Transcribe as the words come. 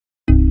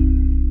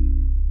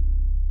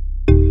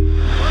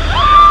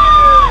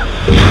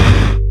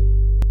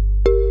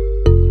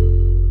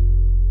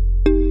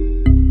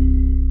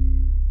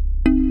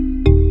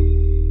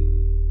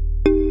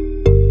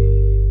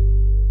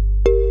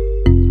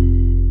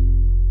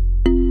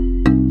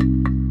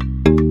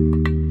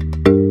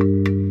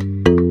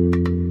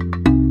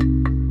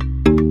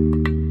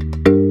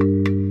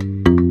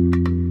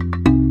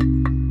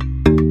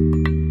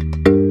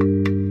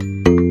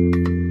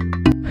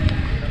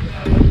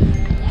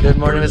Good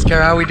morning, Miss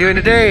Kara. How are we doing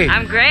today?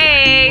 I'm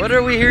great. What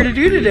are we here to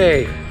do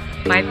today?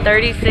 My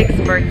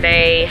 36th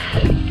birthday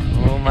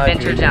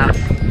adventure jump.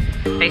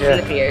 Facing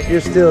the fears.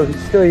 You're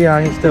still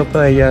young. You're still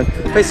playing young.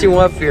 Facing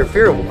what fear?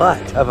 Fear of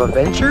what? Of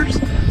adventures?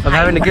 Of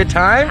having a good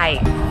time?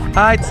 Heights.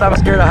 Heights. I'm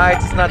scared of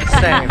heights. It's not the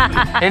same.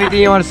 Anything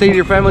you want to say to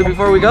your family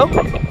before we go?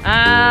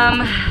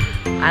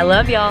 I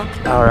love y'all.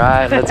 All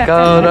right, let's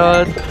go.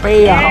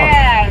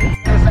 Yeah.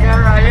 Miss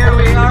Kara, here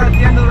we are at the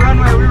end of the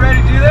runway. Are we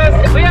ready to do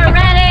this? We are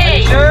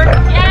ready. Sure?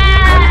 Yeah.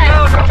 Let's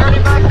go. We're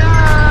turning back now.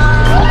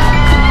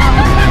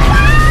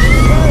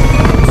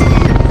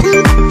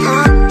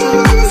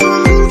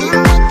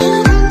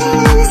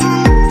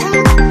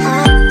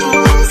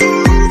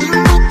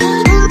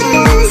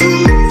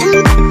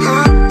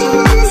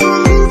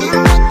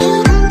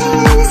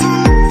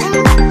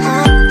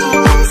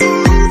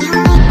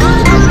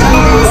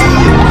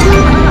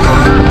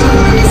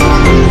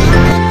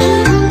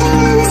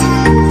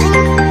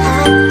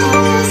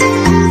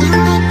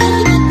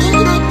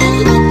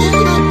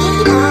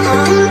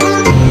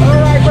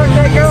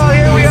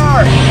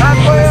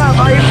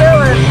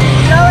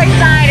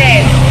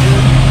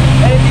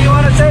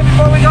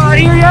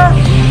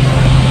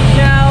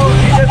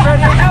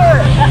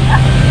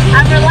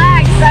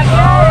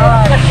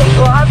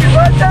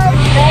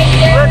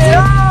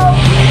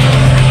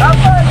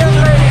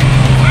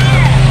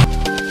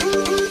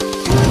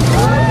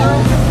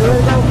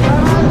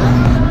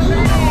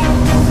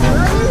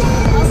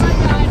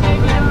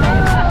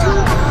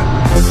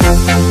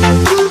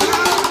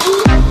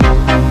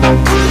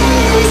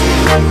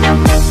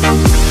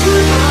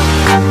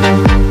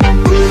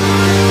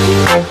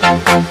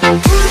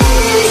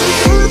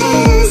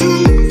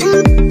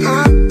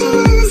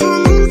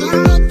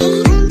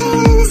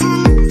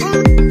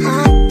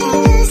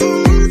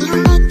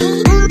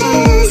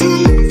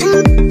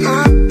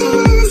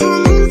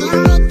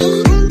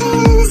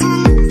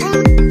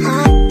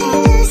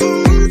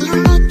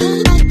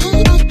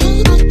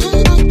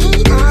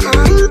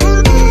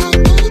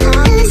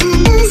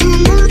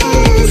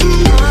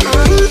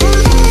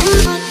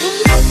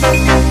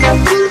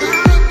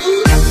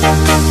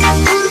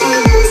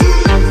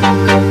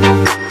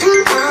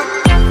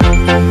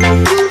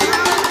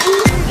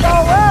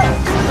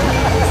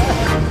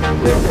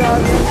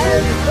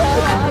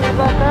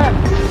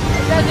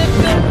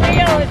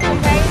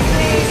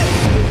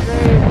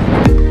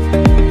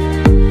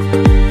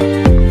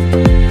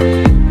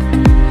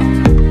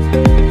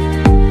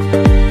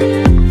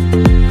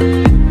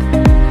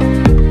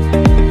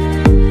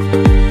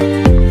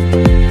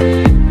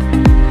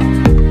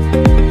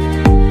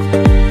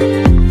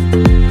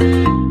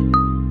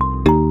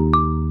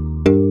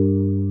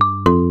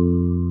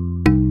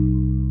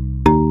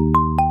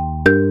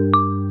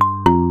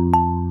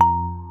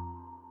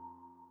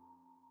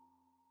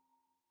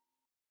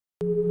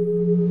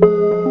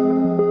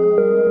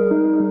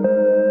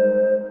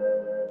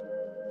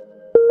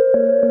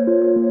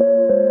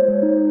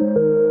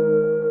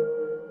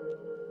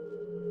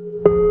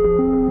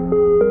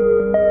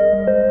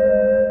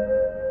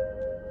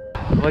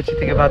 What'd you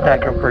think about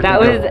that birthday? That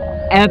was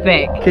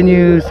epic. Can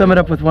you sum it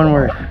up with one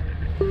word?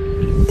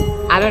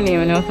 I don't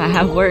even know if I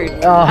have words.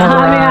 Oh,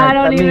 I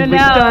don't even know.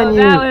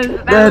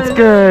 That was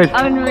good.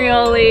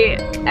 Unreally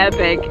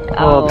epic.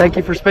 Well, thank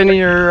you for spending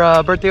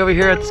your birthday over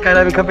here at the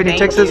Skydiving Company in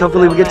Texas.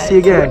 Hopefully we get to see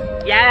you again.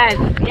 Yes,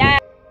 yes.